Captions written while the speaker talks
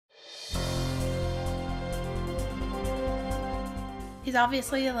He's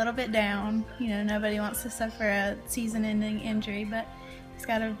obviously a little bit down. You know, nobody wants to suffer a season-ending injury, but he's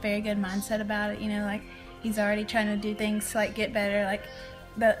got a very good mindset about it. You know, like he's already trying to do things to like get better. Like,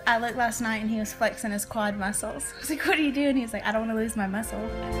 but I looked last night and he was flexing his quad muscles. I was like, "What are you doing?" He's like, "I don't want to lose my muscle."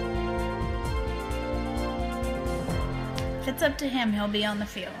 If it's up to him, he'll be on the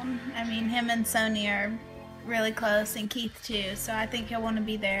field. I mean, him and Sony are really close, and Keith too. So I think he'll want to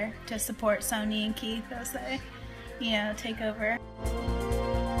be there to support Sony and Keith as they, you know, take over.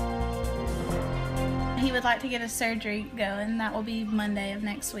 He would like to get his surgery going. That will be Monday of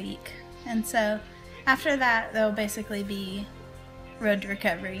next week. And so after that, there'll basically be road to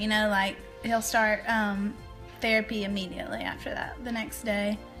recovery. You know, like he'll start therapy immediately after that, the next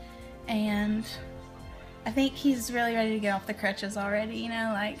day. And I think he's really ready to get off the crutches already. You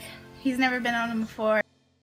know, like he's never been on them before,